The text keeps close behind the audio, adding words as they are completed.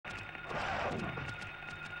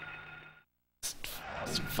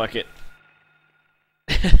Fuck it.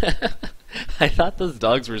 I thought those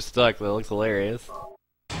dogs were stuck. That looks hilarious.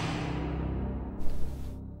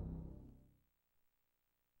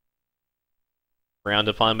 Frowned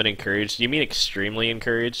upon but encouraged. You mean extremely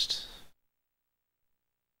encouraged?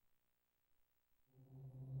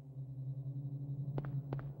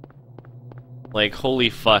 Like, holy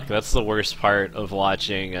fuck, that's the worst part of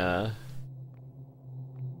watching,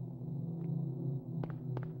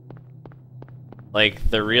 like,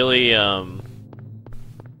 the really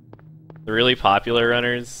popular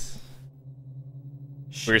runners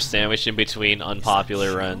were sandwiched in between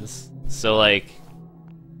unpopular runs. So, like,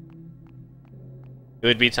 it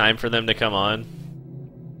would be time for them to come on.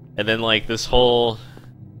 And then, like, this whole...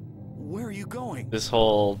 Where are you going? This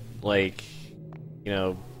whole, like, you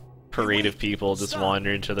know, parade of people just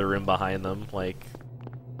wander into the room behind them, like...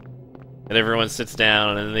 And everyone sits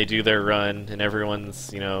down, and then they do their run, and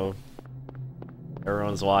everyone's, you know...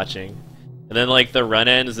 Everyone's watching. And then, like, the run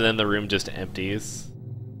ends, and then the room just empties.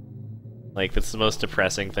 Like, that's the most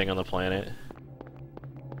depressing thing on the planet.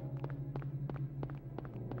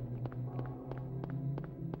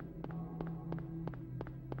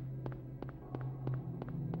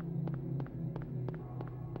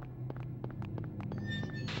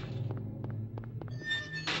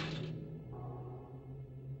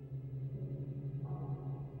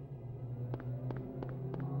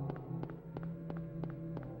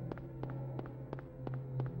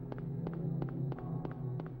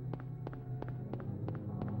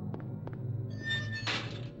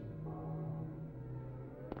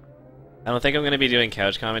 I don't think I'm going to be doing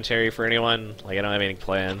couch commentary for anyone. Like, I don't have any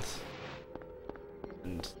plans.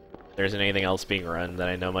 And there isn't anything else being run that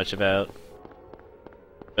I know much about.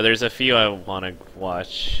 But there's a few I want to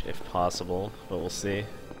watch, if possible, but we'll see.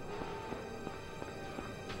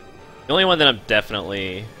 The only one that I'm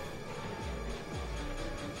definitely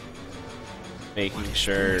making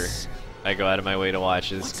sure I go out of my way to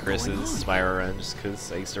watch is Chris's Spyro run, just because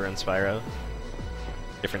I used to run Spyro.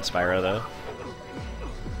 Different Spyro, though.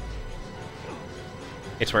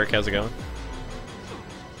 Hey Twerk, how's it going?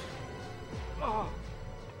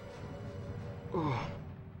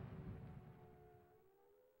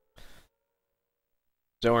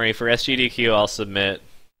 Don't worry, for SGDQ I'll submit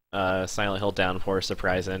Silent Hill Downpour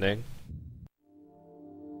surprise ending.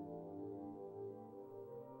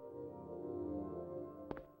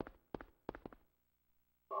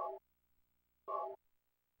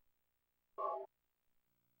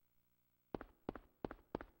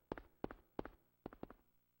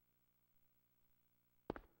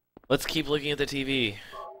 Let's keep looking at the TV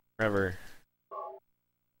forever.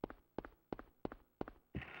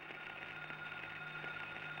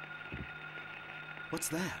 What's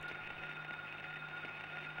that?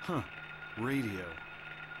 Huh. Radio.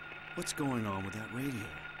 What's going on with that radio?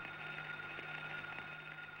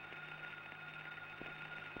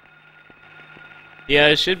 Yeah,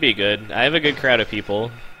 it should be good. I have a good crowd of people.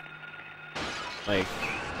 Like,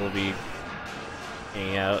 we'll be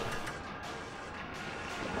hanging out.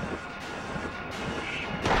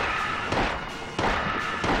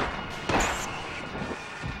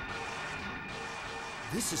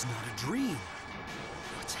 This is not a dream.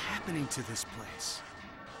 What's happening to this place?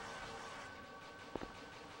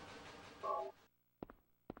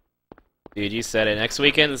 Dude, you said it. Next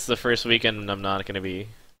weekend is the first weekend I'm not going to be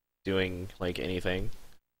doing, like, anything.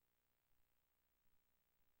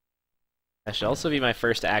 That should also be my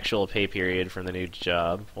first actual pay period from the new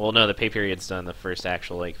job. Well, no, the pay period's done, the first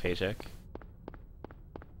actual, like, paycheck.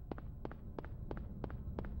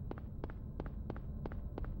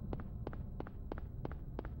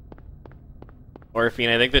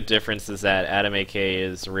 Orphine, I think the difference is that Adam AK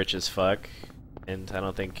is rich as fuck, and I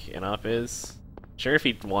don't think Inop is. Sure, if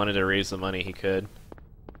he wanted to raise the money, he could.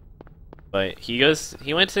 But he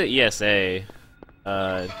went to ESA,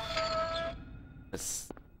 I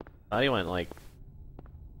thought he went, like,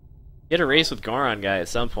 he had a race with Goron Guy at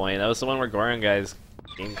some point. That was the one where Goron Guy's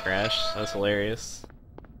game crashed. That was hilarious.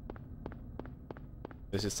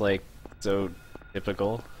 It was just, like, so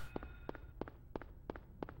typical.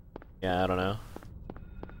 Yeah, I don't know.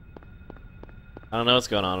 I don't know what's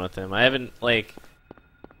going on with him. I haven't, like...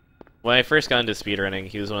 When I first got into speedrunning,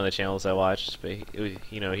 he was one of the channels I watched, but,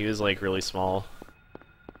 you know, he was, like, really small.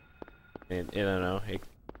 And, I don't know,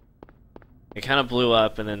 it kind of blew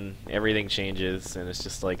up, and then everything changes, and it's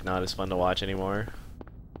just, like, not as fun to watch anymore.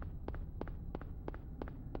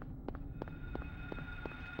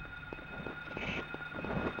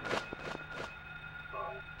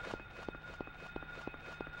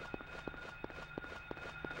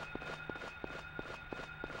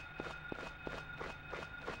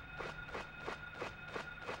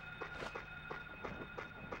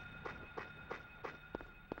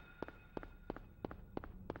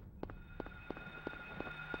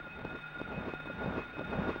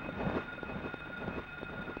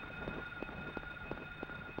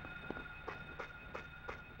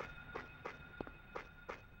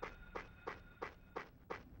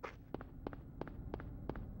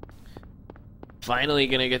 finally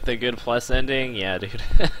gonna get the good plus ending? Yeah, dude.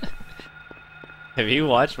 Have you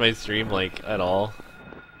watched my stream, like, at all?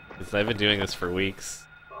 Because I've been doing this for weeks.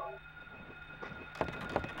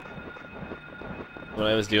 What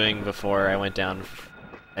I was doing before I went down,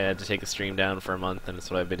 I had to take a stream down for a month, and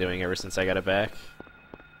it's what I've been doing ever since I got it back.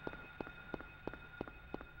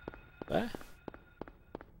 What?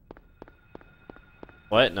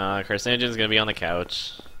 What? Nah, Carcinogen's gonna be on the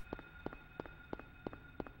couch.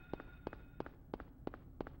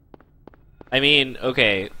 I mean,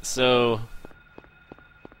 okay, so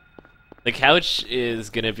the couch is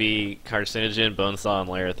gonna be Carcinogen, Bonesaw, and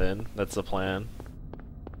Larathan. That's the plan.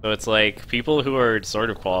 So it's like people who are sort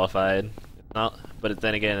of qualified, not, but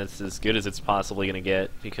then again, it's as good as it's possibly gonna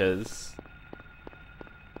get because,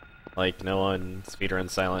 like, no one speedruns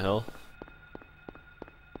Silent Hill.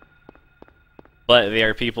 But they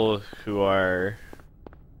are people who are,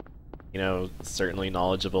 you know, certainly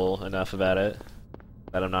knowledgeable enough about it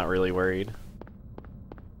that I'm not really worried.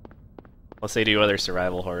 Unless they do other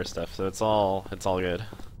survival horror stuff, so it's all good.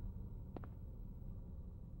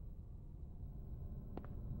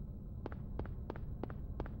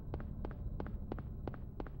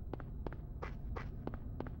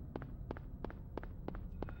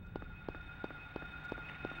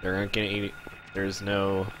 There aren't gonna there's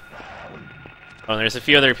no. Oh, there's a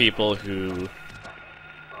few other people who,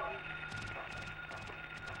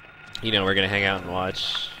 you know, we're gonna hang out and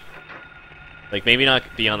watch. Like, maybe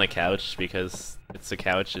not be on the couch, because it's a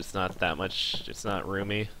couch, it's not that much, it's not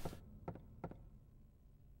roomy.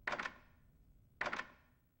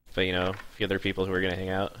 But, you know, a few other people who are gonna hang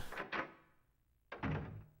out.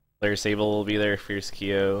 Blair Sable will be there, Fierce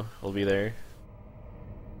Kyo will be there.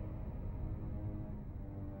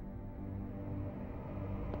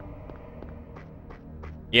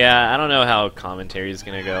 Yeah, I don't know how commentary is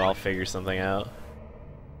gonna go, I'll figure something out.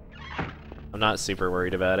 I'm not super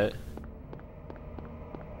worried about it.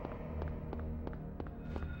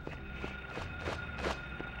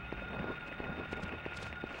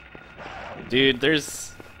 Dude,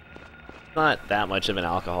 there's not that much of an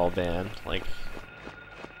alcohol ban. Like,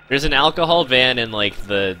 there's an alcohol ban in, like,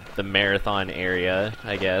 the marathon area,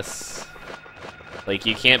 I guess. Like,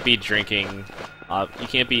 you can't be drinking, you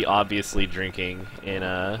can't be obviously drinking in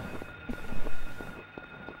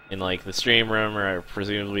like the stream room or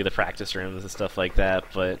presumably the practice rooms and stuff like that,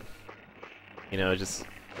 but, you know, just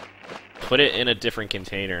put it in a different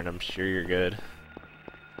container and I'm sure you're good.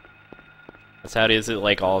 That's how it is at,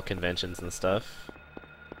 like, all conventions and stuff.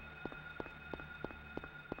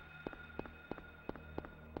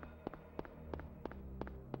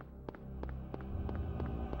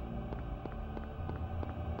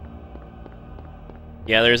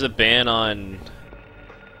 Yeah, there's a ban on,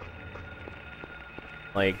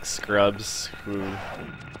 like, scrubs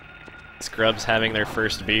having their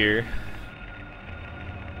first beer.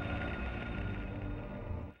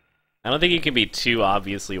 I don't think you can be too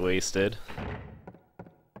obviously wasted.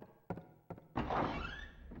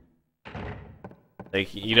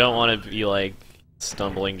 Like, you don't want to be, like,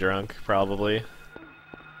 stumbling drunk, probably.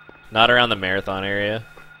 Not around the marathon area.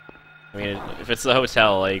 I mean, if it's the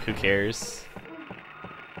hotel, like, who cares?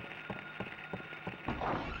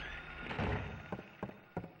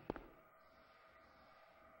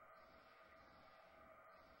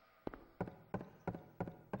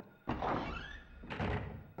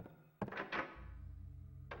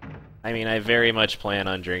 I mean, I very much plan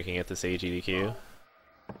on drinking at this AGDQ.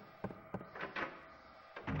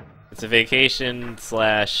 It's a vacation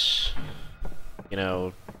slash, you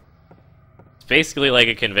know, it's basically like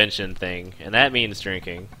a convention thing, and that means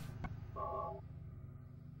drinking.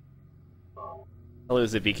 Hello,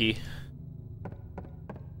 Zabiki.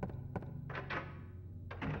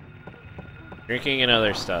 Drinking and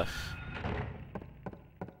other stuff.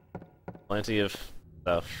 Plenty of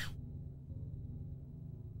stuff.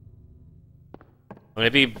 I'm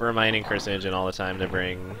gonna be reminding Carcinogen all the time to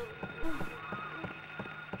bring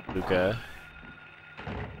Luca.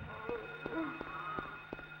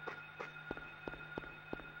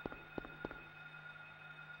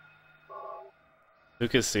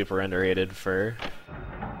 Luca's super underrated for,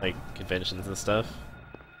 like, conventions and stuff.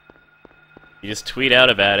 You just tweet out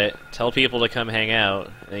about it, tell people to come hang out,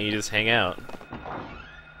 and then you just hang out.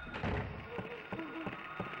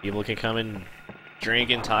 People can come and drink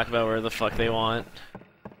and talk about where the fuck they want.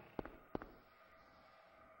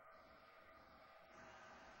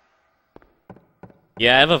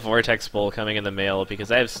 Yeah, I have a Vortex Bowl coming in the mail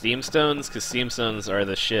because I have Steam Stones, because Steam Stones are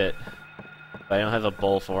the shit. But I don't have a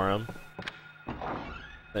bowl for them.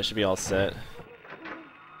 That should be all set.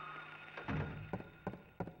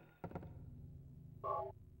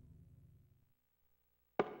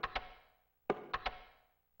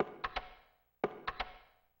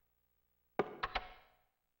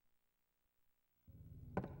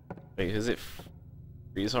 Wait, is it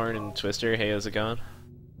Freezehorn and Twister? Hey, how's it going?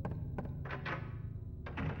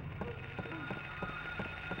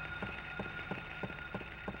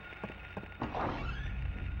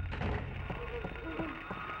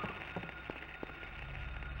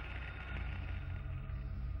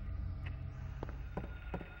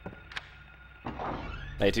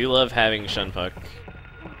 I do love having Shunpuck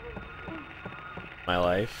in my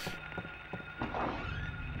life.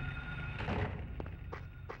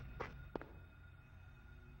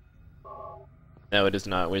 No, it is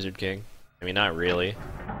not Wizard King. I mean, not really.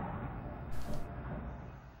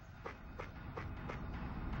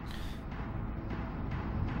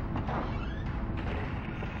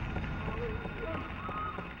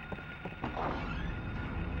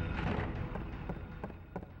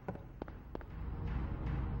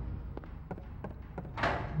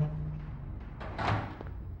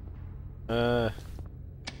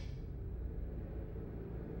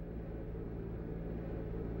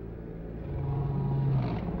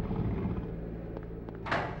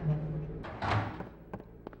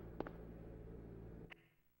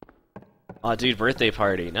 Oh, dude, birthday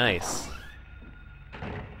party, nice.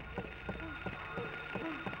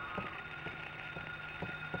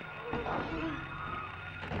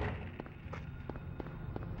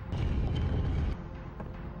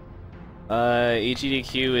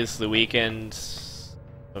 EGDQ is the weekend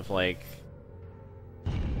of like...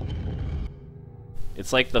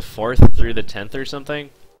 It's like the 4th through the 10th or something?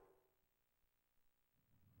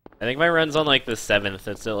 I think my run's on like the 7th,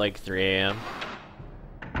 it's at like 3 AM.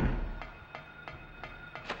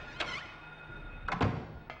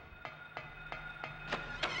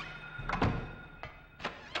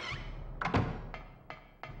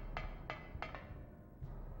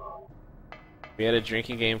 If we had a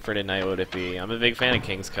drinking game for tonight, what would it be? I'm a big fan of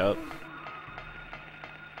King's Cup.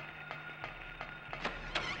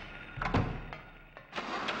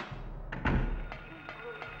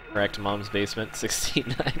 Correct, Mom's Basement,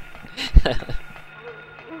 69.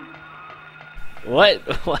 What?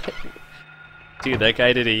 What? Dude, that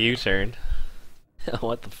guy did a U-turn.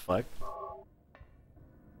 What the fuck?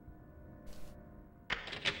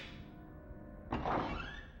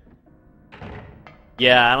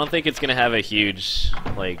 Yeah, I don't think it's gonna have a huge,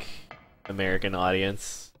 like, American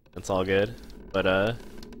audience. It's all good. But,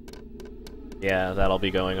 yeah, that'll be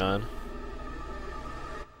going on.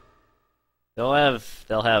 They'll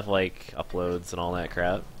have, like, uploads and all that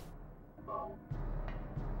crap.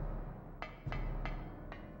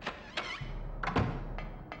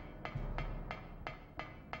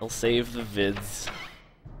 They'll save the vids.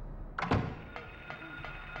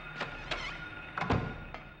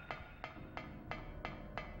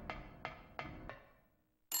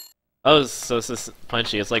 Oh, so this is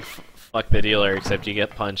punchy. It's like fuck the dealer, except you get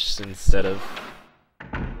punched instead of...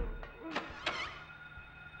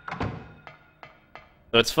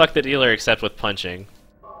 So it's fuck the dealer except with punching,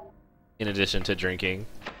 in addition to drinking.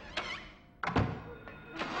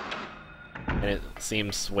 And it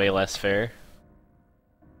seems way less fair.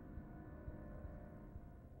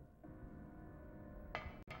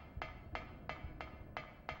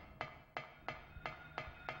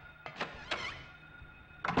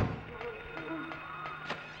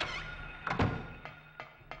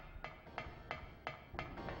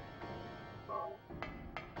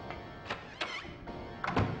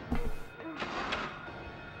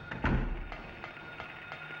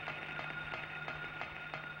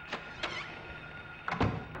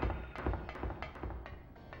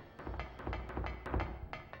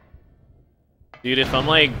 Dude, if I'm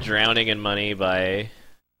like drowning in money by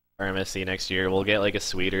RMSC next year, we'll get like a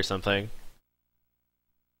suite or something.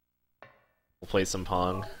 We'll play some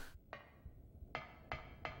Pong.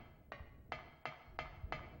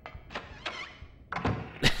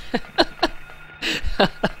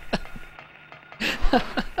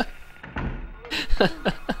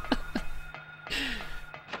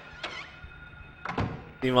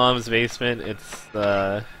 The Mom's Basement, it's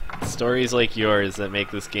stories like yours that make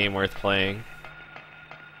this game worth playing.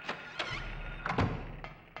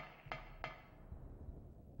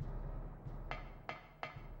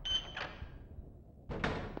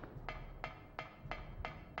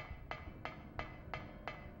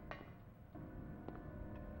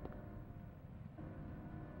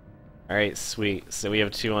 Alright, sweet. So we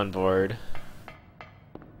have 2 on board.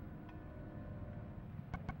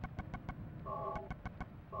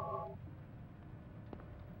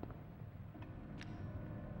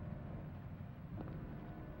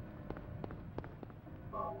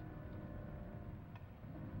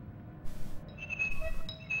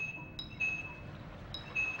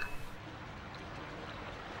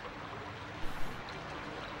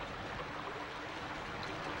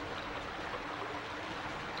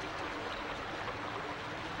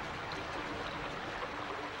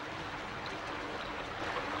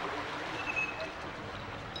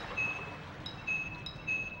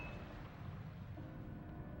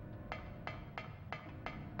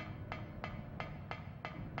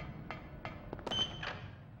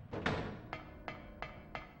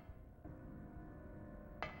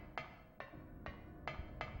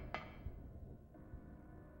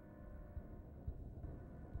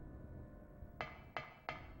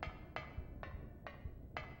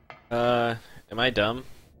 Am I dumb?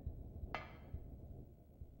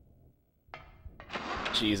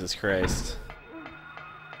 Jesus Christ.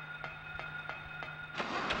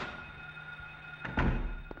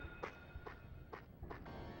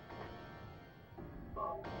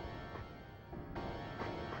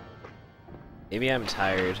 Maybe I'm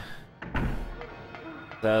tired.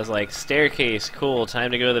 So I was like, staircase, cool,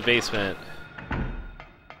 time to go to the basement.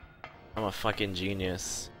 I'm a fucking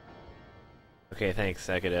genius. Okay, thanks,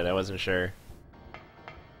 Sekadid, I wasn't sure.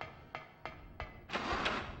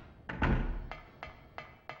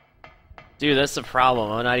 Dude, that's the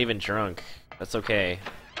problem, I'm not even drunk. That's okay.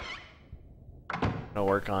 I'm gonna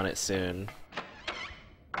work on it soon.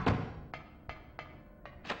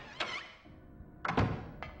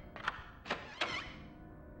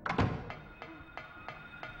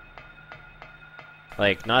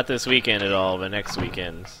 Like, not this weekend at all, but next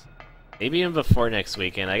weekend. Maybe even before next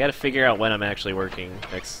weekend. I gotta figure out when I'm actually working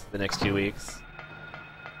the next 2 weeks.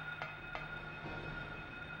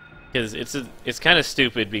 Because it's kind of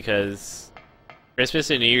stupid because Christmas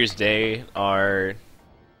and New Year's Day are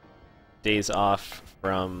days off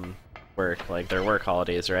from work. Like, they're work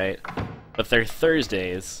holidays, right? But they're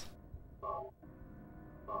Thursdays.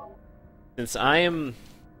 Since I'm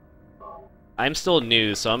still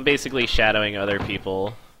new, so I'm basically shadowing other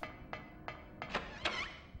people.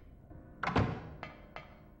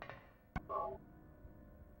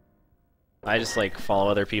 I just like follow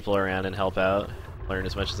other people around and help out, learn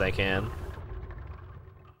as much as I can.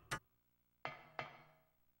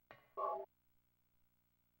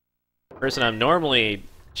 The person I'm normally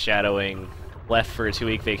shadowing left for a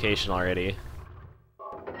 2-week vacation already.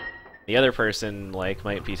 The other person, like,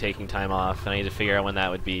 might be taking time off, and I need to figure out when that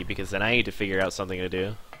would be, because then I need to figure out something to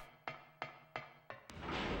do.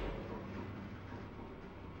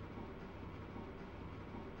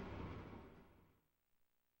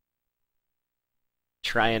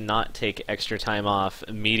 Try and not take extra time off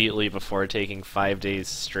immediately before taking 5 days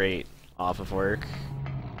straight off of work.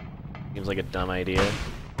 Seems like a dumb idea.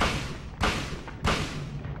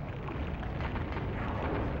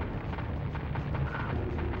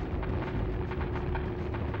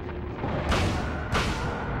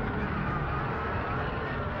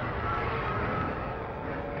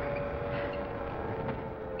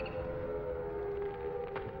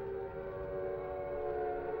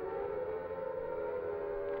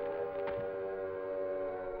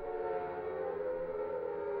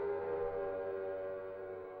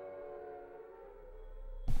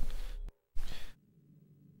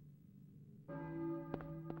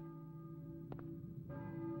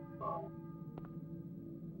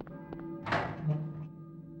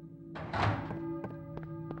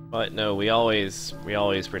 But no, we always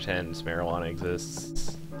pretend marijuana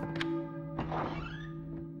exists.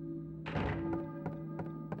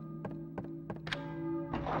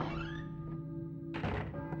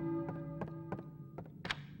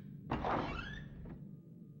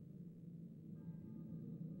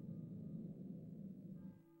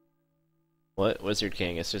 What? Wizard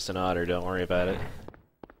King, it's just an otter, don't worry about it.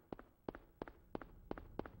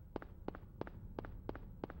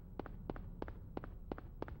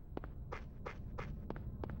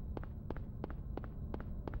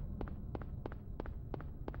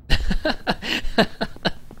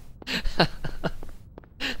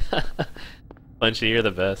 Punchy, you're the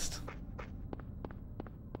best.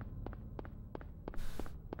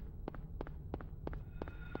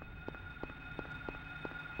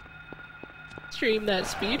 Stream that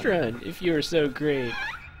speedrun if you're so great.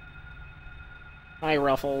 Hi,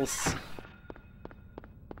 Ruffles.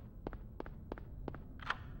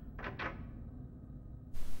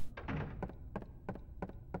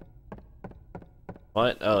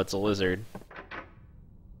 What? Oh, it's a lizard.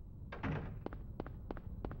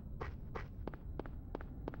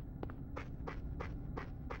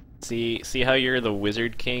 See how you're the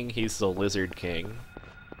Wizard King? He's the Lizard King.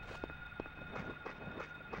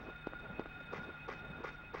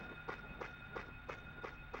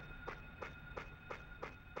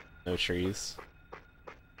 No trees.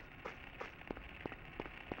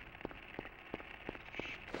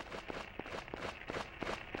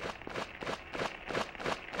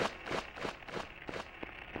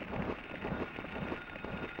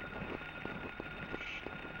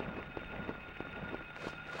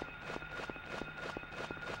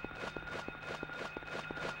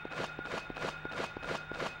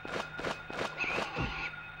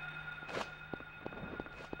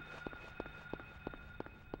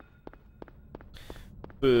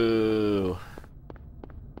 Boo.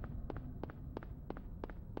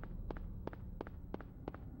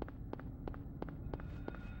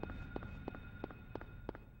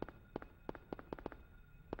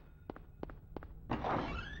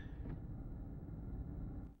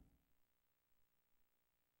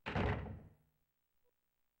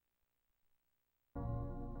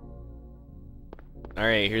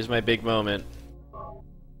 Alright, here's my big moment.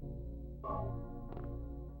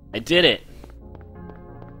 I did it!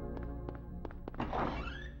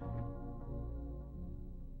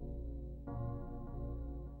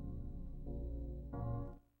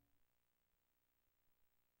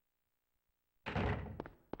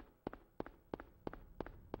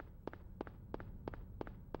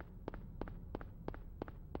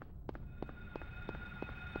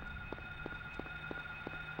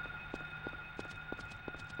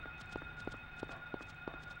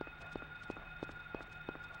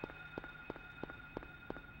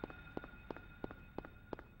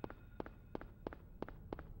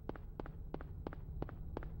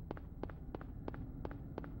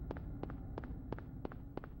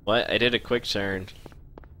 What? I did a quick turn.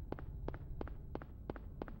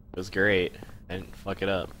 It was great. I didn't fuck it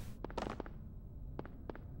up.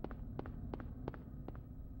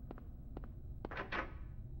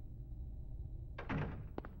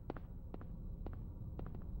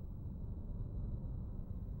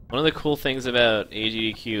 One of the cool things about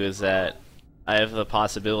AGDQ is that I have the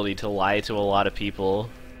possibility to lie to a lot of people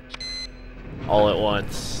all at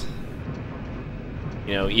once.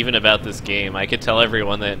 You know, even about this game. I could tell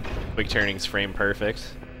everyone that quick turning's frame perfect.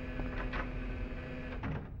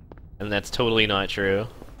 And that's totally not true.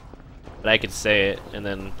 But I could say it, and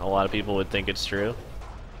then a lot of people would think it's true.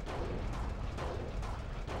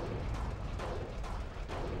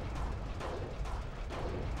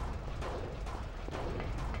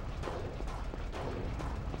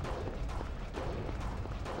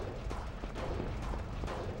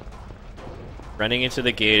 Running into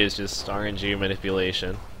the gate is just RNG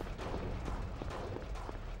manipulation.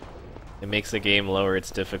 It makes the game lower its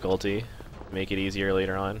difficulty, make it easier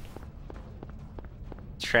later on.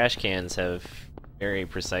 Trash cans have very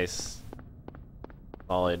precise,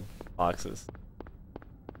 solid boxes.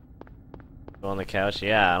 Go on the couch?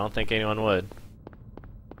 Yeah, I don't think anyone would.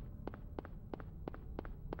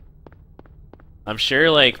 I'm sure,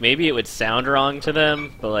 like, maybe it would sound wrong to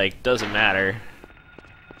them, but, like, doesn't matter.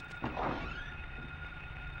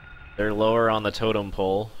 They're lower on the totem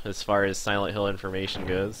pole as far as Silent Hill information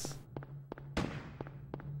goes.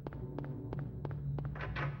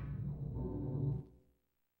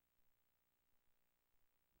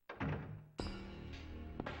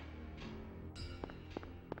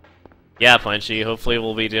 Yeah, Punchy, hopefully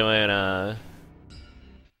we'll be doing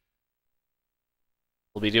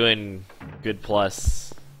good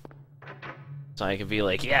plus. So I can be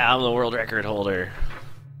like, yeah, I'm the world record holder.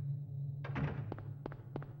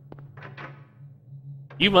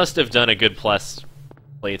 You must have done a good plus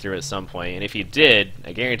playthrough at some point, and if you did,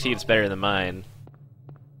 I guarantee it's better than mine.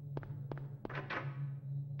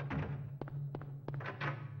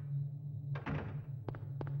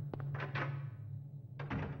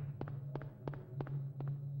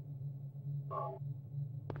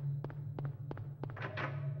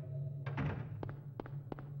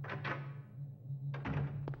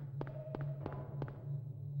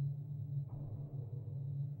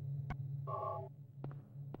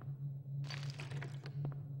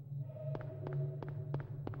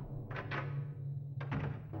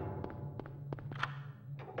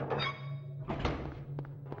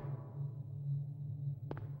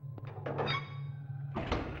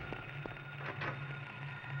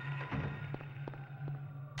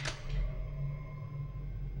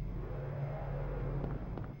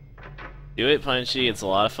 Do it, Punchy, it's a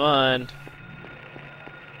lot of fun.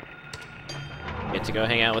 Get to go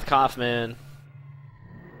hang out with Kaufman.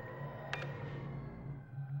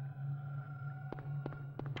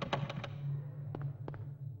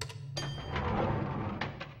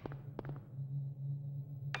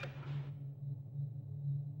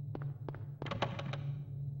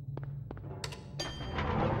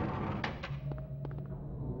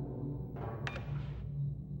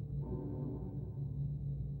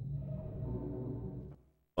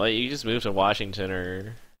 Well, you just moved to Washington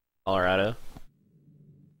or Colorado.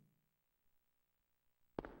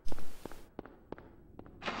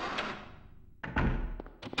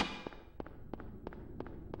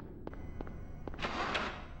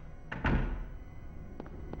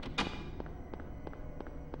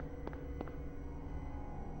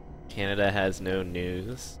 Canada has no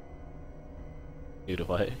news. New to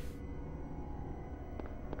what?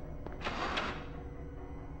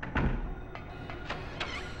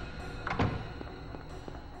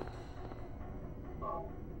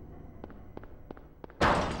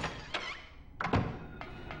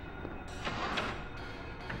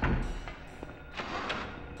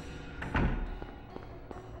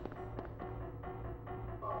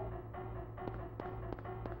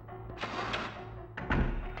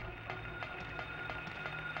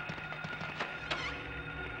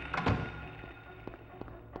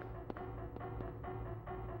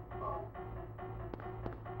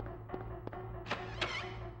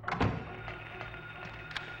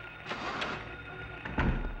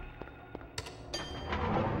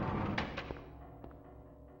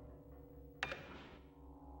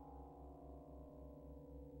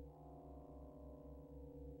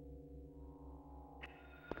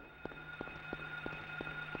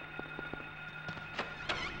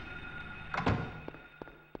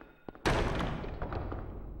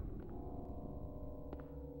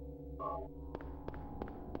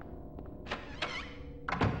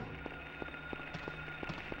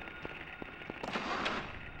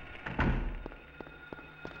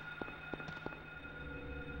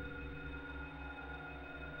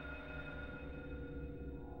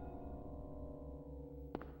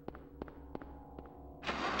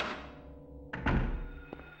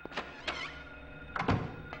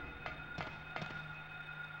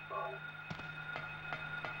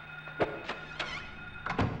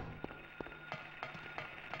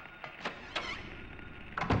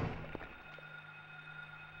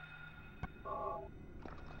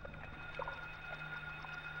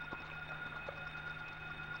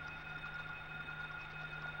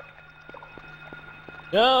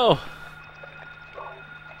 No!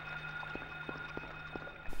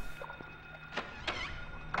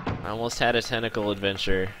 I almost had a tentacle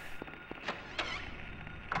adventure.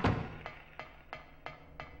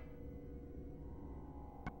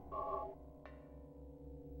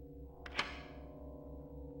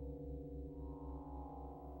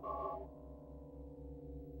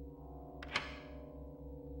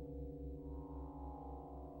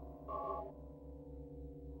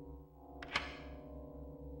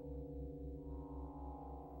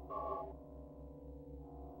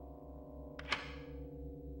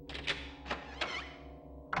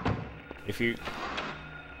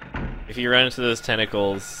 If you run into those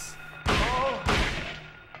tentacles,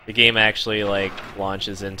 the game actually like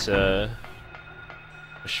launches into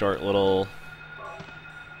a short little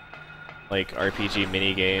like RPG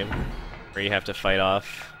mini game where you have to fight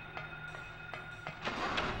off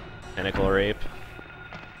tentacle rape.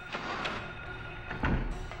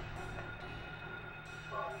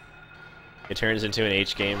 It turns into an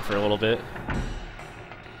H game for a little bit.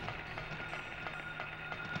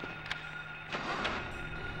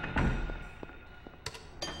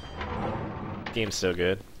 Game's so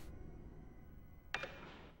good.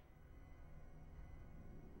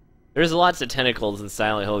 There's lots of tentacles in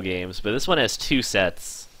Silent Hill games, but this one has 2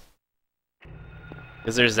 sets.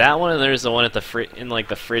 Because there's that one, and there's the one at the in like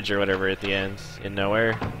the fridge or whatever at the end in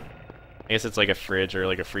Nowhere. I guess it's like a fridge or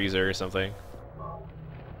like a freezer or something.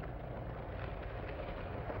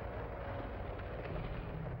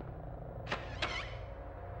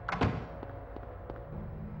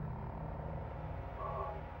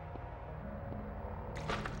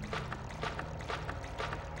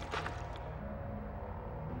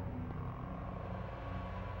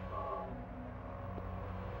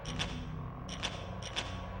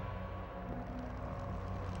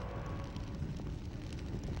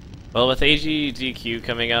 Well, with AGDQ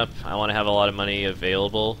coming up, I want to have a lot of money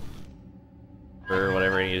available for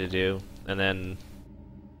whatever I need to do, and then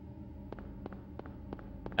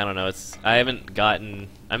I don't know.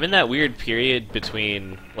 I'm in that weird period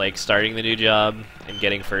between like starting the new job and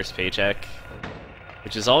getting first paycheck,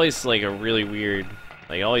 which is always like a really weird.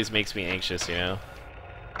 Like, it always makes me anxious, you know.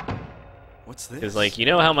 What's this? Because like you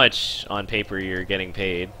know how much on paper you're getting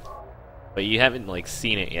paid, but you haven't like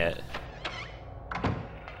seen it yet.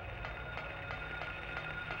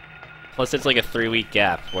 Plus, it's like a 3-week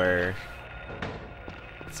gap where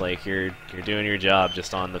it's like you're doing your job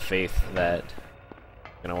just on the faith that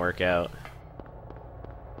it's gonna work out.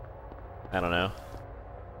 I don't know.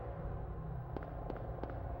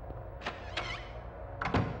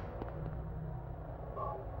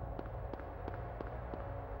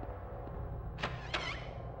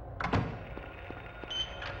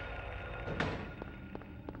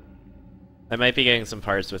 I might be getting some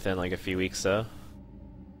parts within like a few weeks though.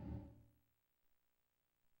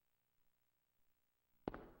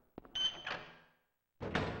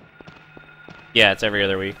 Yeah, it's every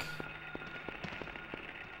other week.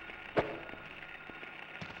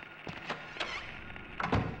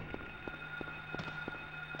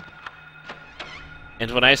 And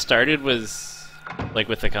when I started was, like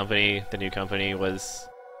with the company, the new company was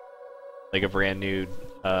like a brand new,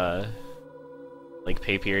 like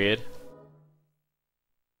pay period.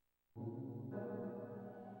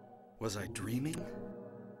 Was I dreaming?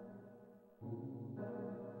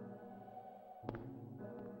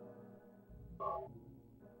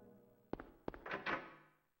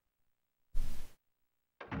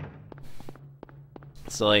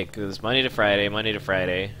 So like, it was Monday to Friday, Monday to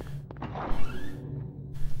Friday.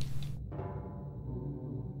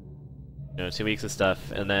 You know, 2 weeks of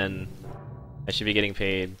stuff, and then I should be getting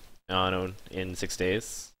paid in 6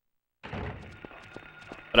 days.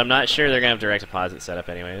 But I'm not sure they're gonna have direct deposit set up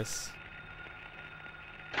anyways.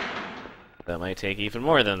 That might take even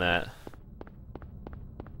more than that.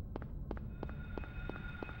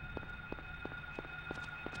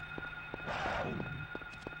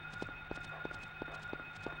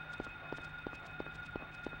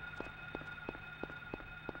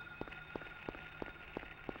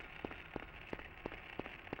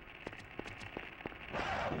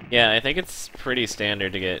 Yeah, I think it's pretty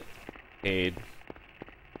standard to get paid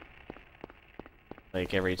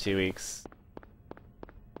like every 2 weeks.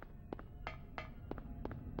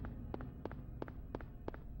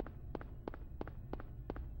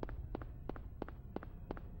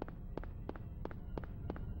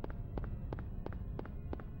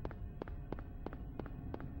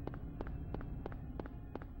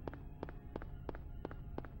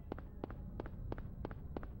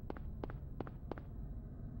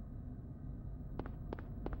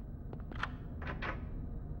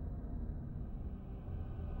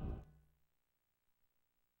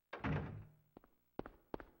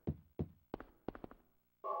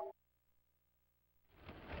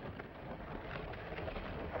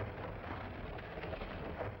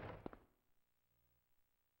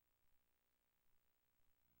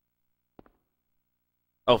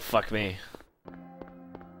 Oh, fuck me.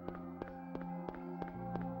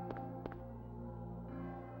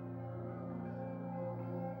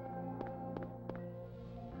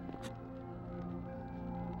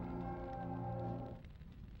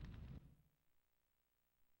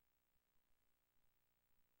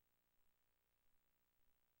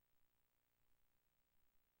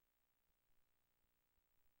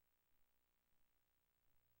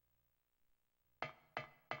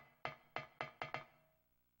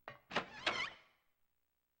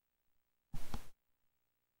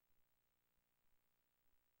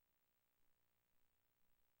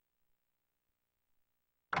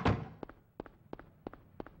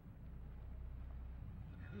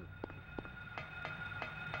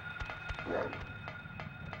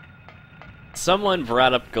 Someone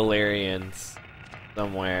brought up Galarians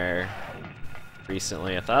somewhere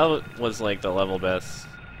recently. I thought it was like the level best.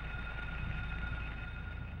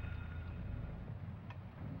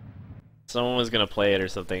 Someone was gonna play it or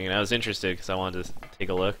something, and I was interested because I wanted to take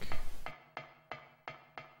a look.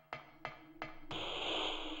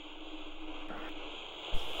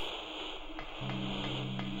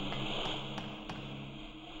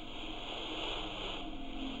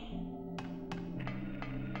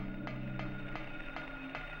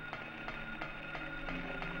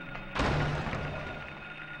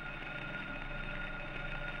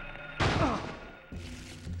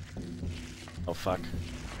 Oh fuck.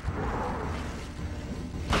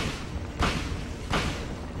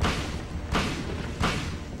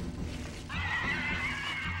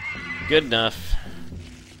 Good enough.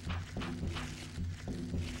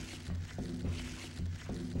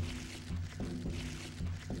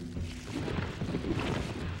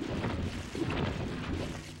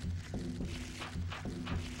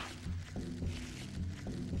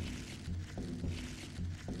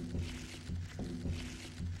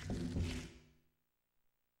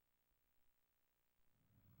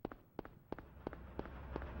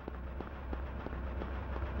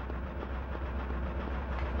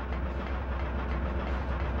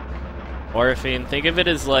 Morphine, think of it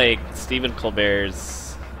as like Stephen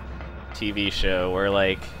Colbert's TV show, where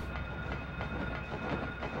like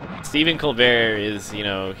Stephen Colbert is, you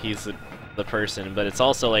know, he's the person, but it's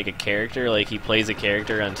also like a character, like he plays a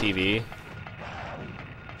character on TV.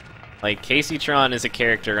 Like Casey Tron is a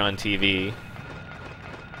character on TV.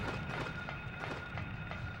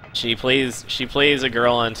 She plays a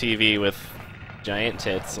girl on TV with giant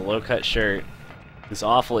tits, a low-cut shirt, who's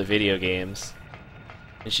awful at video games.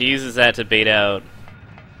 And she uses that to bait out,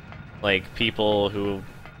 like, people who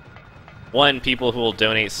will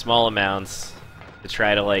donate small amounts to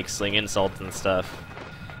try to, like, sling insults and stuff.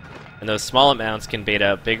 And those small amounts can bait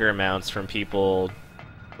out bigger amounts from people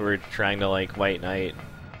who are trying to, like, white knight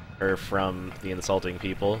her from the insulting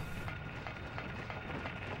people.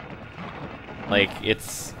 Like,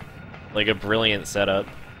 it's, like, a brilliant setup.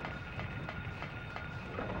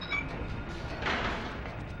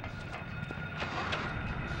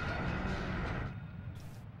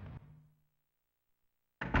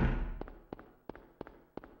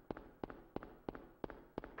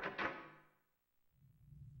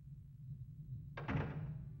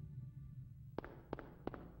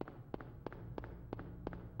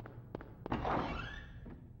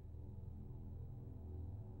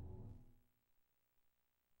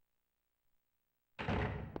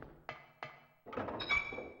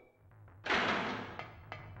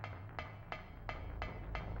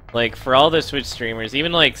 Like, for all the Twitch streamers,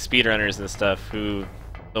 even like speedrunners and stuff, the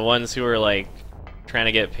ones who are like trying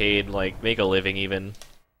to get paid, like make a living even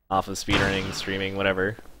off of speedrunning, streaming,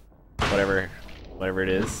 whatever it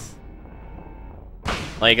is.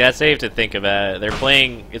 Like, that's safe to think about. They're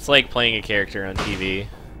playing, it's like playing a character on TV.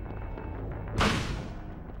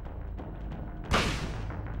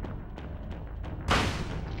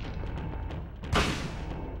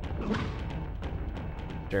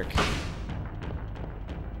 Jerk.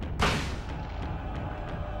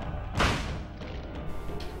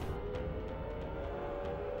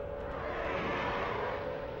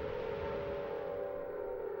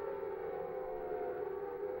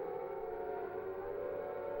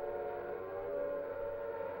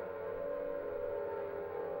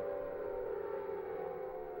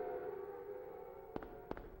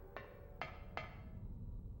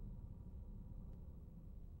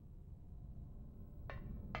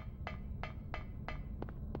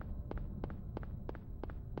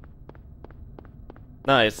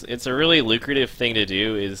 No, it's a really lucrative thing to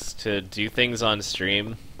do, is to do things on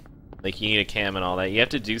stream. Like, you need a cam and all that. You have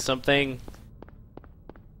to do something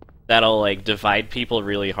that'll, like, divide people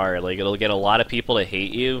really hard. Like, it'll get a lot of people to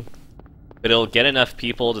hate you, but it'll get enough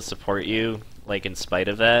people to support you, like, in spite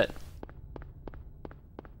of that.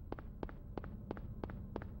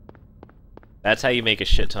 That's how you make a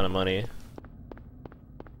shit ton of money.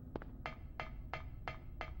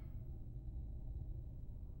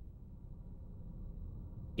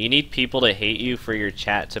 You need people to hate you for your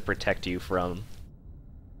chat to protect you from.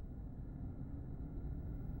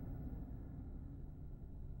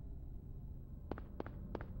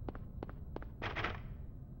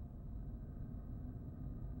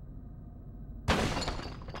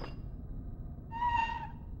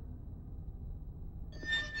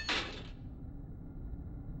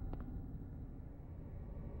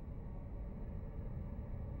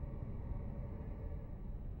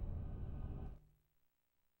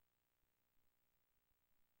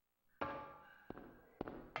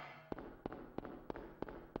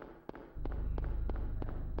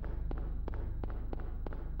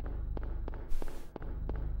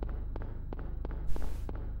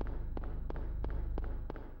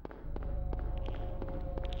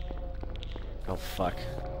 Oh fuck.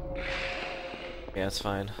 Yeah, it's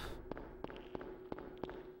fine.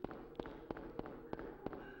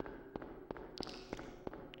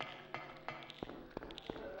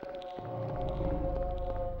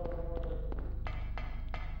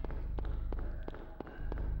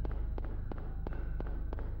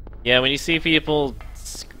 Yeah, when you see people,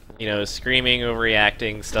 you know, screaming,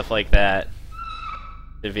 overreacting, stuff like that,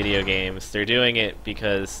 to video games, they're doing it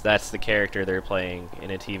because that's the character they're playing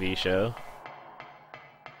in a TV show.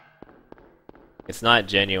 It's not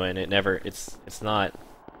genuine. It's not.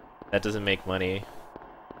 That doesn't make money.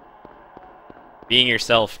 Being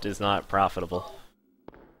yourself is not profitable.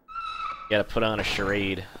 You gotta put on a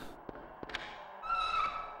charade.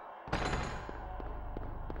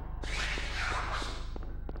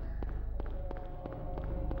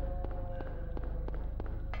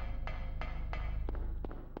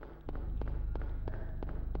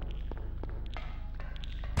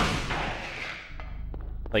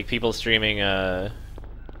 Like people streaming,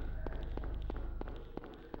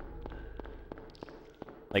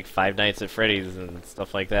 like Five Nights at Freddy's and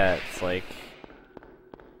stuff like that. It's like,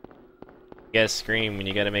 you gotta scream and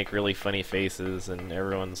you gotta make really funny faces, and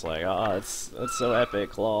everyone's like, "Oh, that's so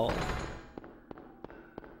epic, lol."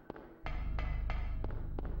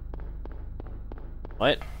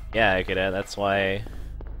 What? Yeah, I could add. That's why.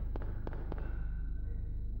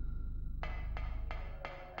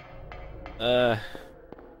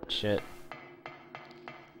 Shit.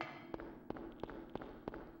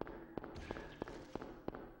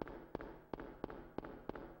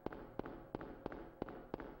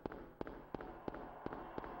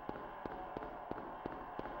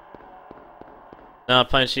 No,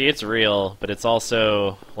 Punchy, it's real, but it's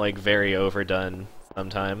also, like, very overdone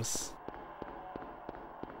sometimes.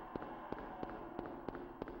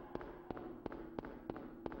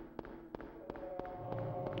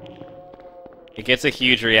 It gets a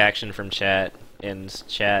huge reaction from chat, and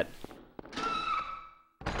chat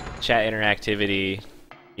interactivity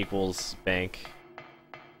equals bank.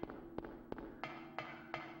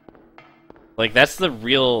 Like, that's the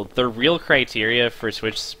real criteria for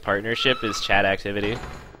Twitch's partnership is chat activity.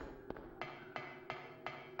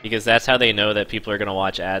 Because that's how they know that people are gonna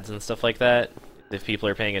watch ads and stuff like that, if people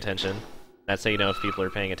are paying attention. That's how you know if people are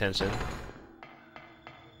paying attention.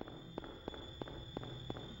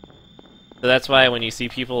 So that's why when you see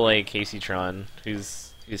people like CaseyTron,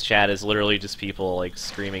 whose chat is literally just people like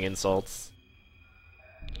screaming insults,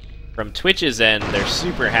 from Twitch's end, they're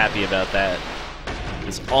super happy about that.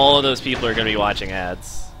 Because all of those people are going to be watching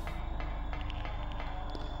ads.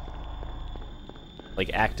 Like,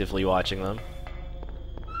 actively watching them.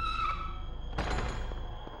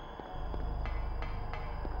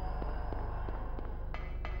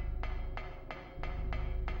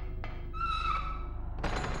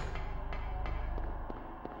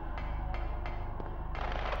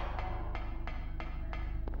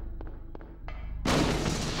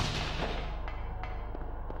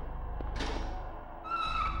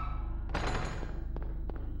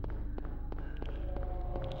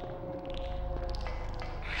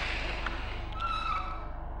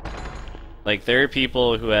 Like, there are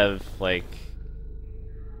people who have, like,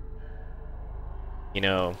 you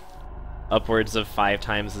know, upwards of 5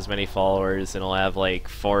 times as many followers, and will have, like,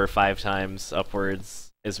 4 or 5 times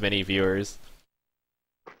upwards as many viewers.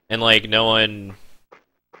 And, like, no one,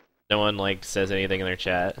 like, says anything in their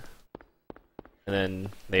chat. And then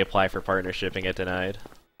they apply for partnership and get denied.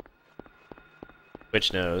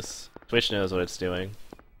 Twitch knows. Twitch knows what it's doing.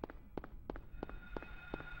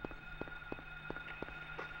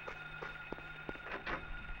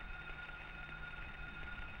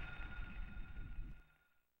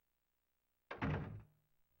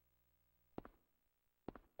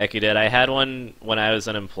 Ekudead, I had one when I was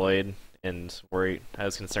unemployed and worried. I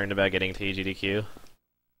was concerned about getting to EGDQ.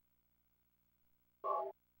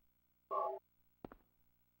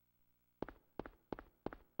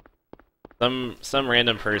 Some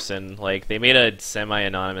random person, like, they made a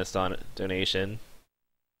semi-anonymous donation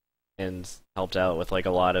and helped out with, like, a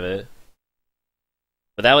lot of it.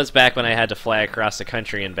 But that was back when I had to fly across the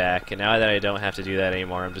country and back, and now that I don't have to do that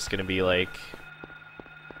anymore, I'm just gonna be like,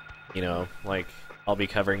 you know, like, I'll be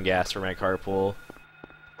covering gas for my carpool.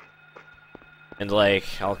 And, like,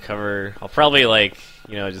 I'll probably, like,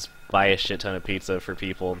 you know, just buy a shit ton of pizza for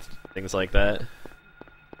people and things like that.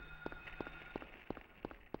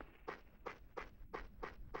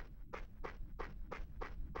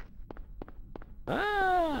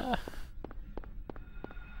 Ah!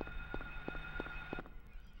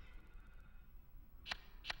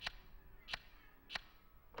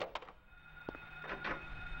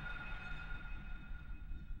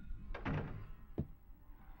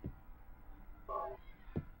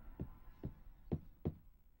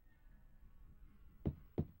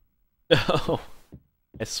 No!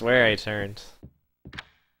 I swear I turned.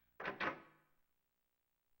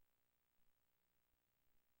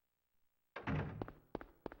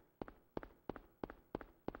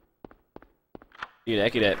 Dude, I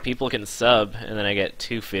could get people can sub, and then I get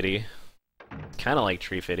 250. Kinda like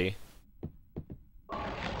Tree Fitty.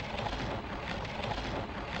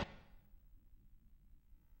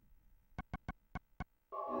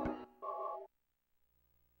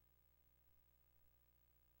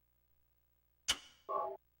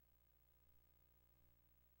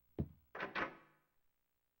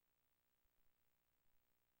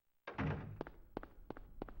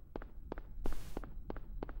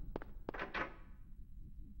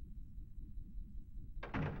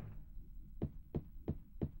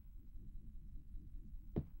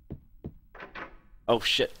 Oh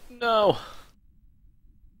shit, no!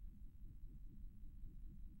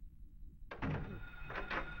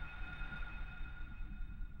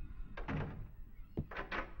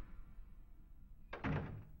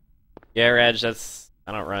 Yeah, Raj, I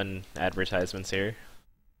don't run advertisements here.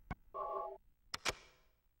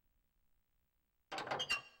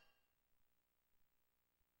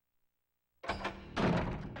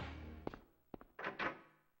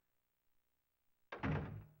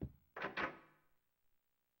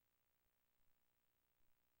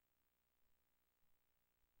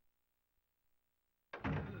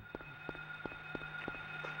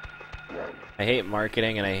 I hate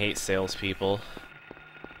marketing and I hate salespeople.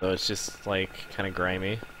 So it's just, like, kinda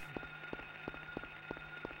grimy.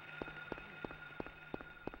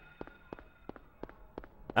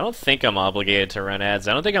 I don't think I'm obligated to run ads.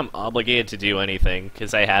 I don't think I'm obligated to do anything,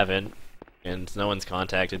 because I haven't. And no one's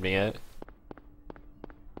contacted me yet.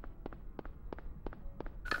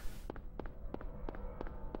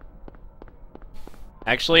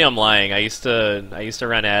 Actually, I'm lying. I used to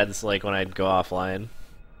run ads, like, when I'd go offline.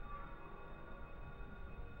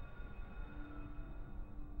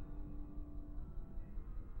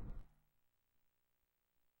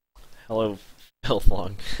 Hello,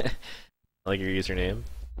 Filthlong. I like your username.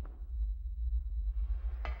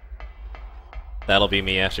 That'll be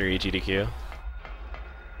me after EGDQ.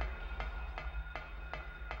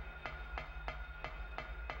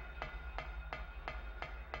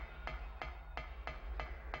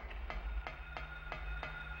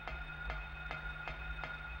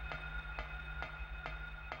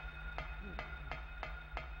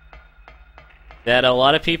 That a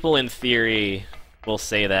lot of people in theory will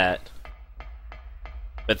say that,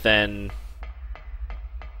 but then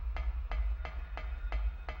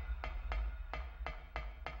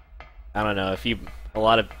I don't know,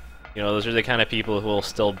 those are the kind of people who will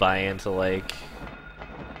still buy into, like,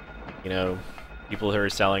 you know, people who are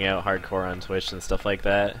selling out hardcore on Twitch and stuff like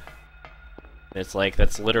that. And it's like,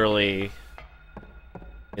 that's literally,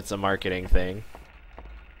 it's a marketing thing.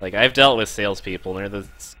 Like, I've dealt with salespeople, and they're the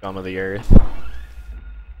scum of the earth.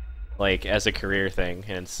 Like, as a career thing,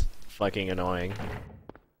 and it's fucking annoying.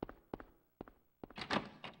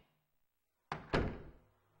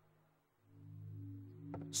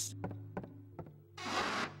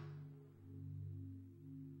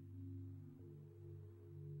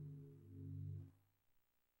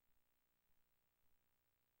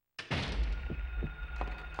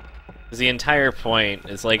 The entire point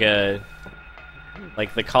is like the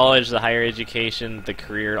college, the higher education, the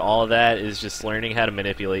career, all of that is just learning how to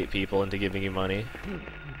manipulate people into giving you money.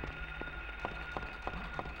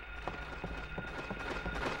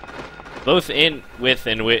 Both with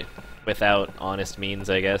and without honest means,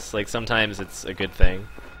 I guess. Like, sometimes it's a good thing.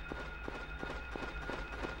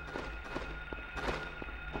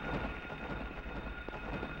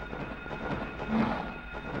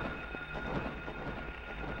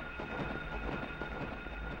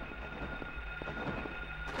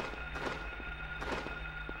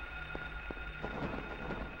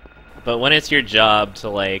 But when it's your job to,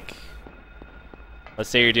 like, let's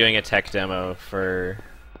say you're doing a tech demo for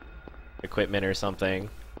equipment or something,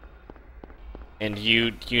 and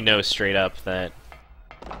you know straight up that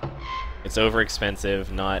it's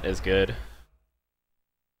overexpensive, not as good,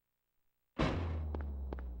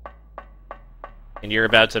 and you're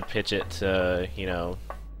about to pitch it to, you know,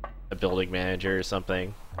 a building manager or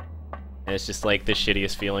something, and it's just like the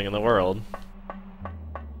shittiest feeling in the world.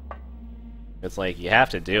 It's like, you have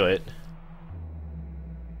to do it.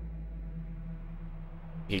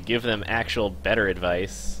 You give them actual better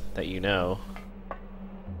advice that you know.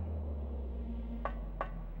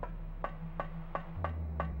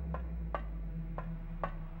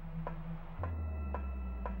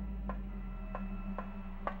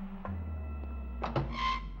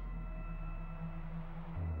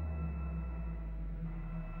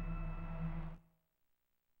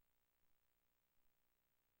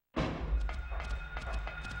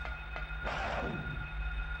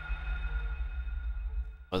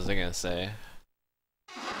 What was I gonna say?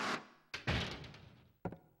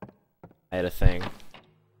 I had a thing.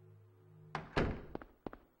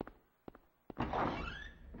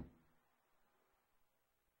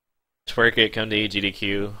 Twerk it, come to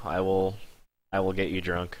AGDQ. I will get you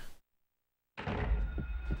drunk.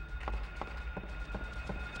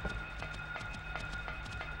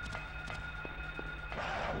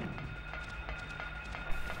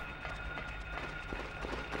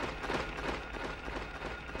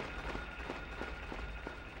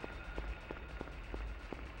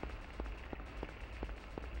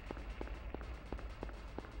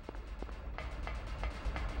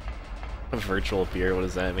 A virtual beer, what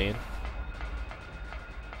does that mean?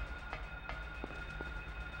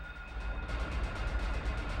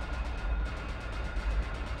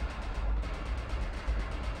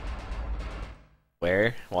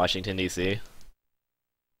 Where? Washington, D.C.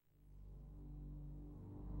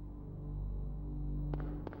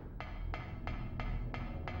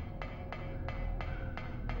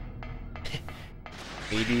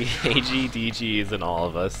 AGDG is in all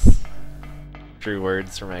of us. True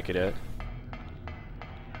words from Ekidot.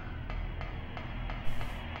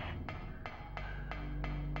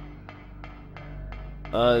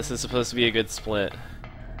 This is supposed to be a good split,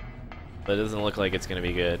 but it doesn't look like it's gonna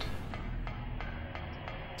be good.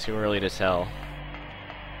 Too early to tell.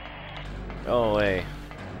 Go away.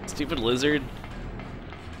 Stupid lizard.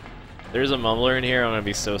 There's a mumbler in here, I'm gonna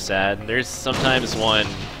be so sad. There's sometimes one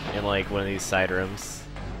in like one of these side rooms.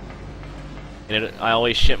 And I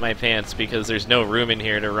always shit my pants because there's no room in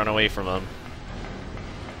here to run away from him.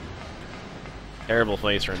 Terrible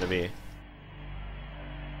place for him to be.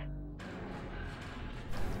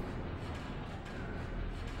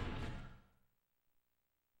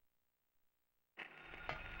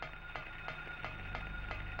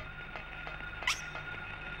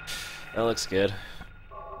 That looks good.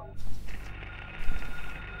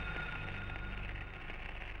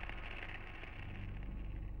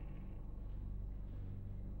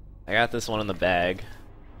 I got this one in the bag.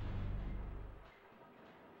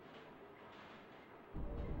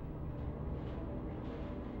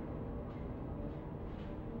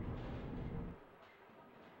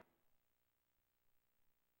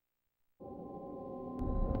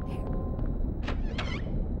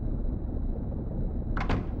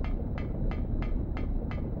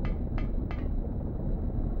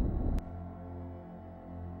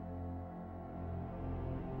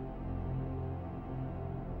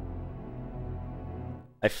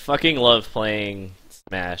 I fucking love playing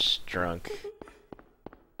Smash drunk.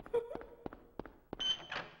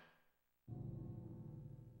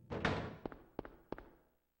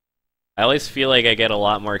 I always feel like I get a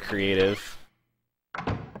lot more creative.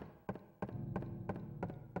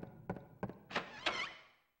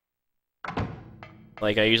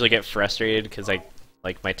 Like, I usually get frustrated because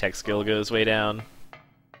my tech skill goes way down.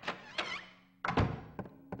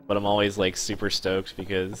 but I'm always like super stoked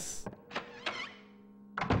because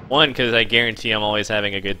one, because I guarantee I'm always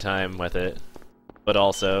having a good time with it, but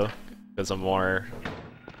also because I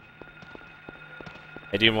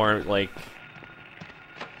do more like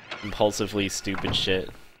impulsively stupid shit,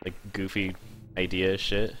 like goofy idea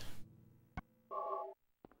shit.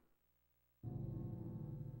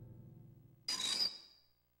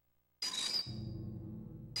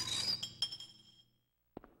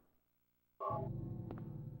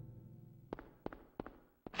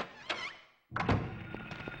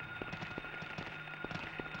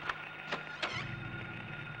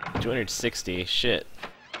 $260, shit.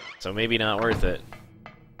 So maybe not worth it.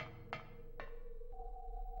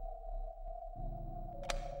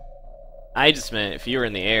 I just meant if you were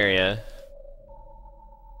in the area,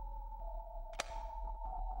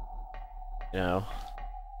 you know.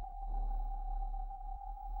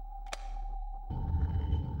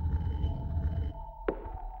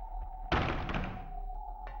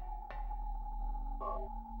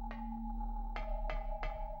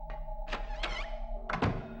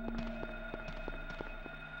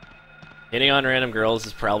 Hitting on random girls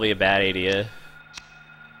is probably a bad idea.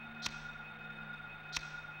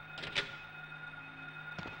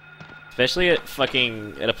 Especially at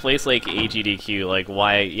a place like AGDQ, like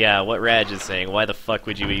why, yeah, what Raj is saying, why the fuck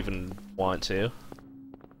would you even want to?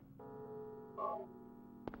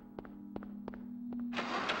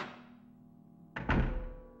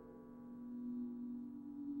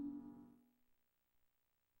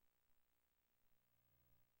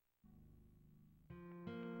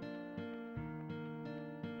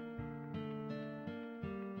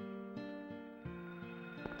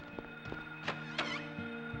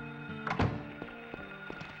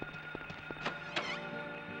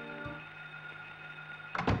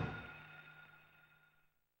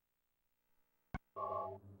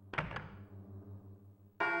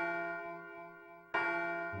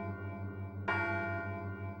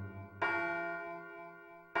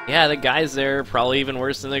 Yeah, the guys there are probably even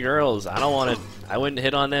worse than the girls. I wouldn't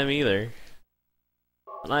hit on them either.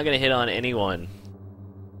 I'm not gonna hit on anyone.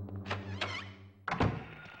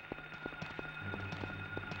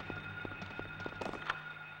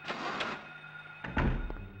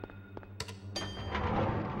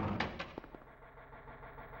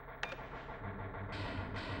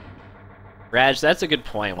 Raj, that's a good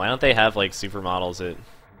point. Why don't they have like supermodels at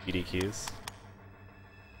PDQs?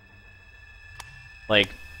 Like,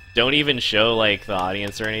 don't even show like the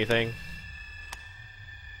audience or anything.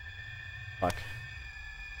 Fuck.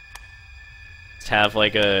 Just have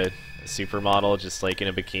like a supermodel just like in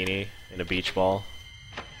a bikini in a beach ball.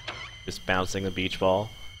 Just bouncing the beach ball.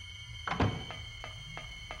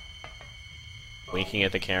 Winking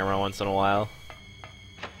at the camera once in a while.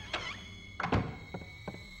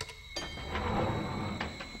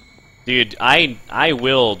 Dude, I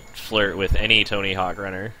will flirt with any Tony Hawk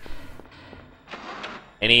runner.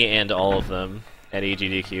 Any and all of them at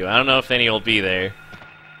AGDQ. I don't know if any will be there.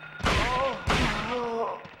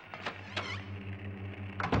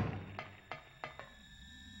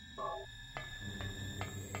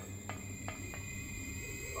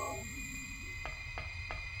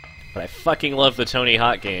 But I fucking love the Tony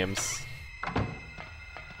Hawk games.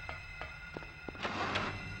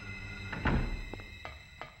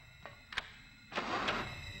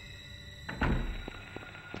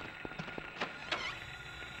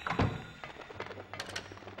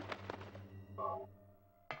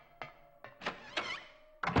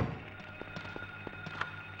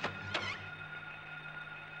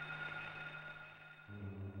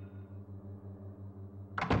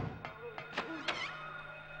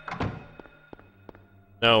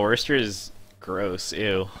 No, Worcester is gross.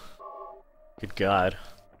 Ew. Good God.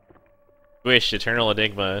 Wish Eternal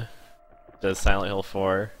Enigma does Silent Hill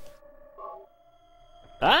 4.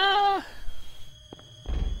 Ah!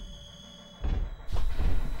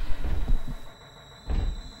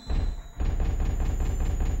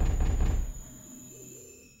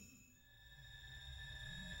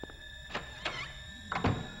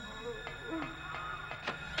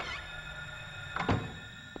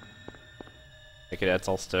 Okay, that's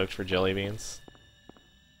all stoked for jelly beans.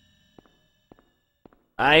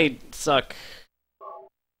 I suck.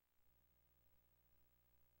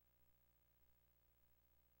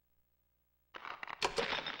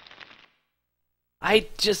 I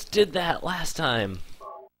just did that last time.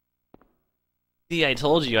 See, I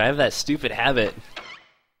told you, I have that stupid habit.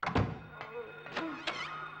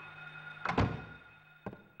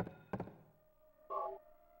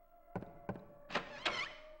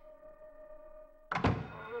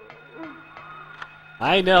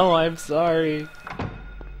 I know, I'm sorry.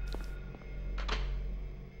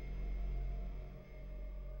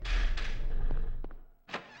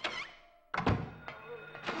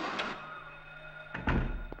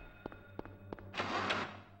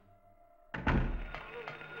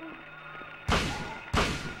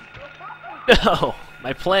 No!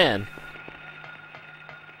 My plan!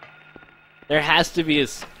 There has to be a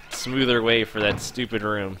smoother way for that stupid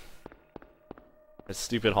room. That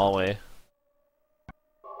stupid hallway.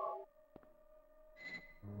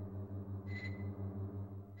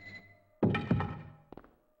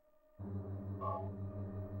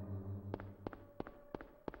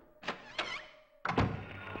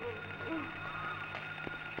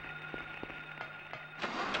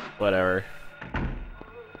 Whatever.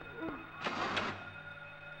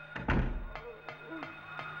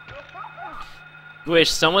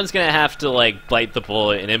 Wish someone's gonna have to, like, bite the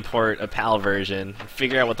bullet and import a PAL version and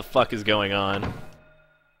figure out what the fuck is going on.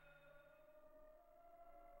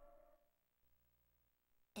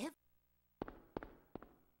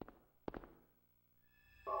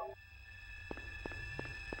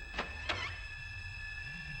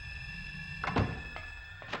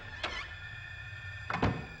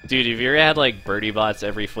 Dude, have you ever had, like, Birdie Bots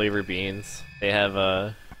every flavor beans? They have,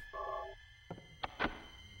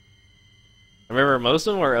 I remember most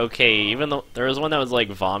of them were okay, even though there was one that was like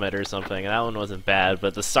vomit or something, and that one wasn't bad,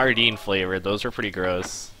 but the sardine flavored, those were pretty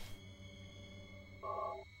gross.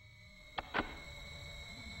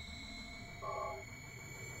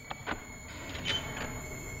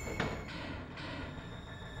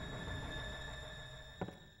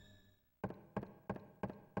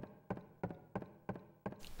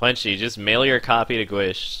 Punchy, just mail your copy to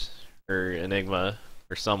Gwish, or Enigma,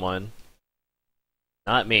 or someone.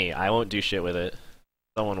 Not me, I won't do shit with it.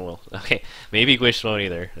 Someone will. Okay, maybe Gwish won't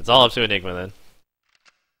either. It's all up to Enigma then.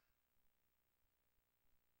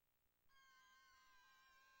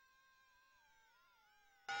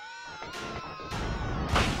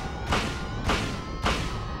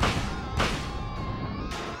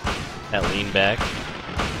 That lean back.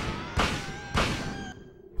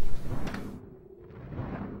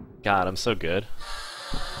 God, I'm so good.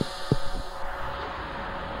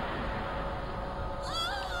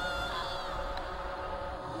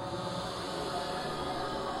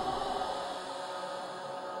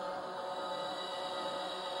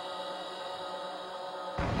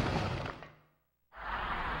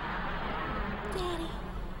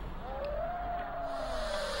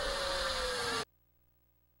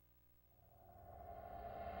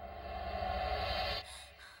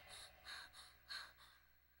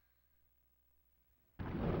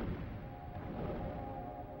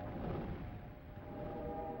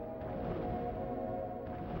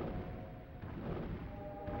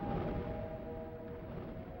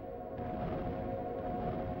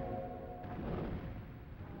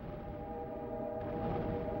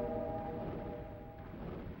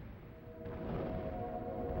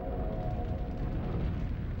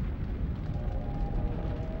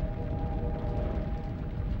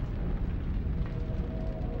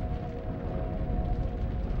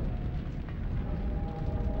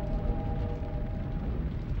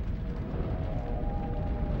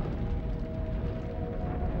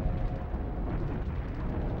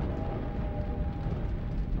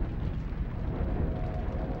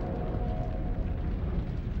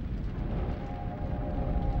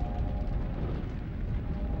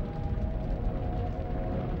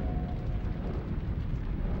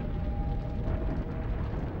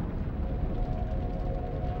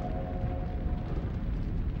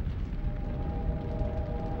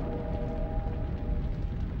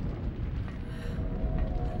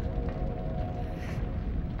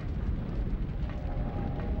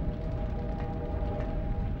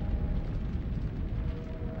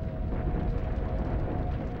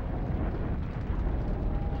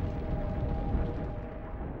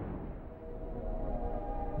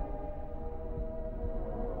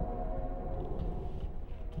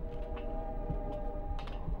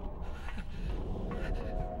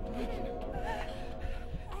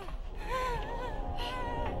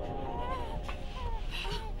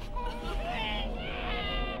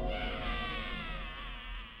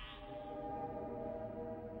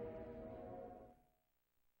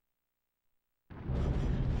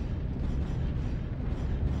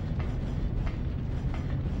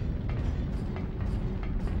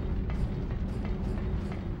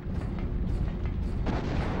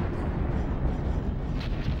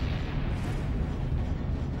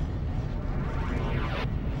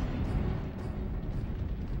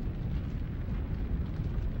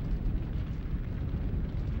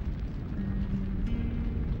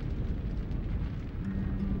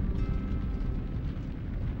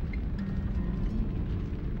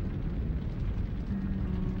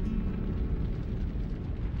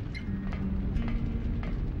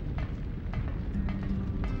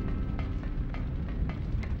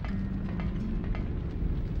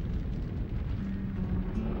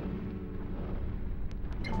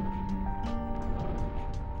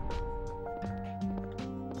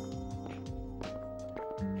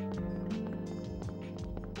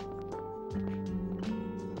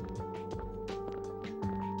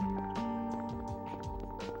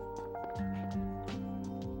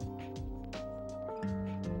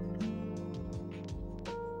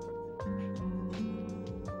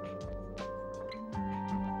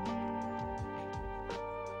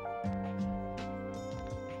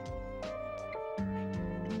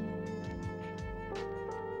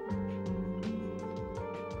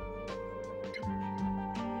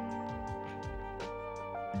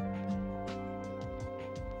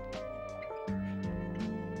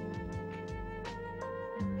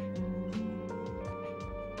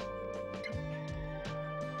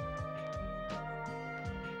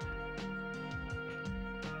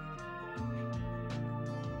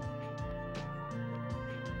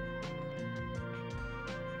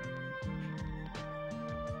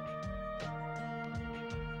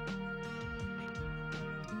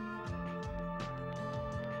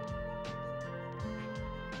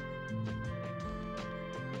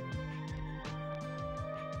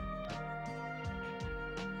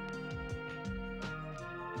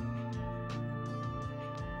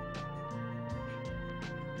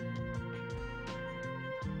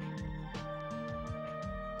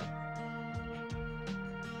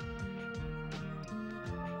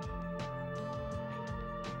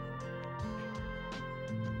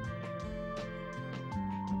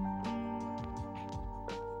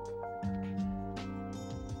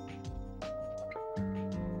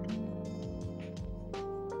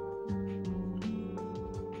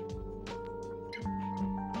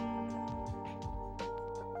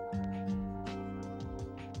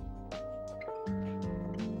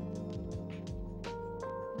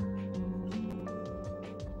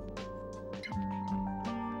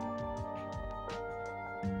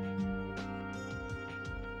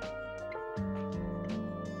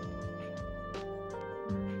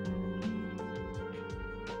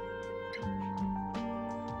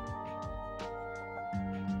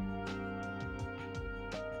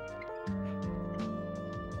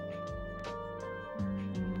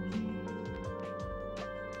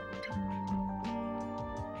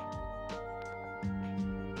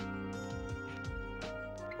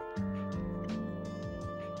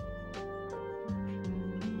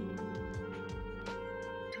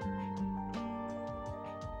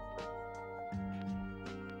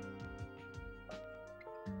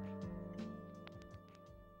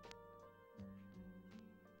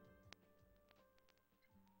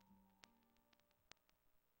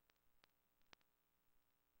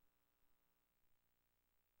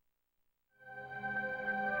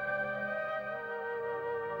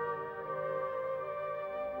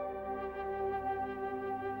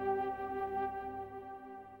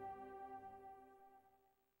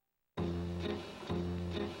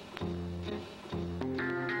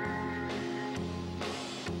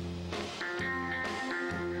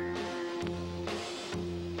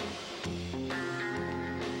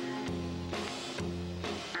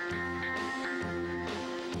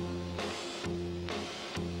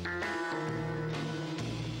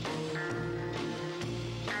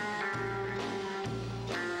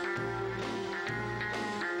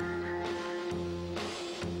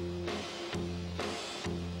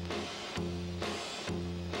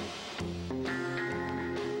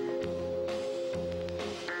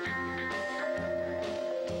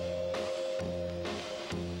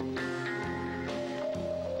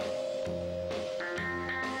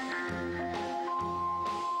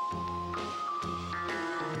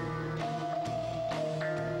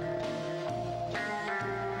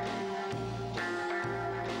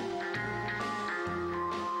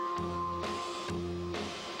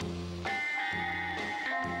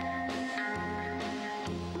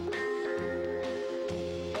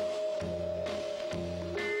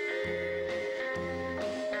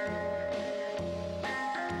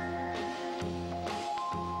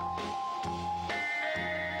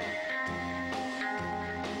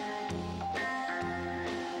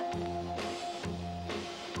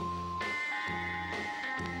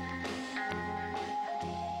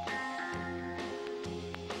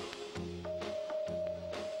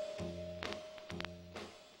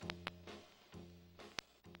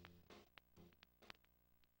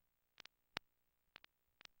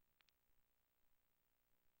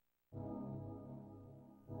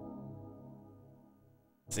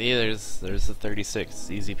 See, there's the 36,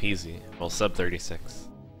 easy peasy. Well, sub 36.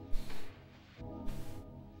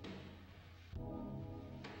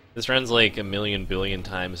 This runs like a million billion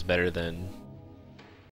times better than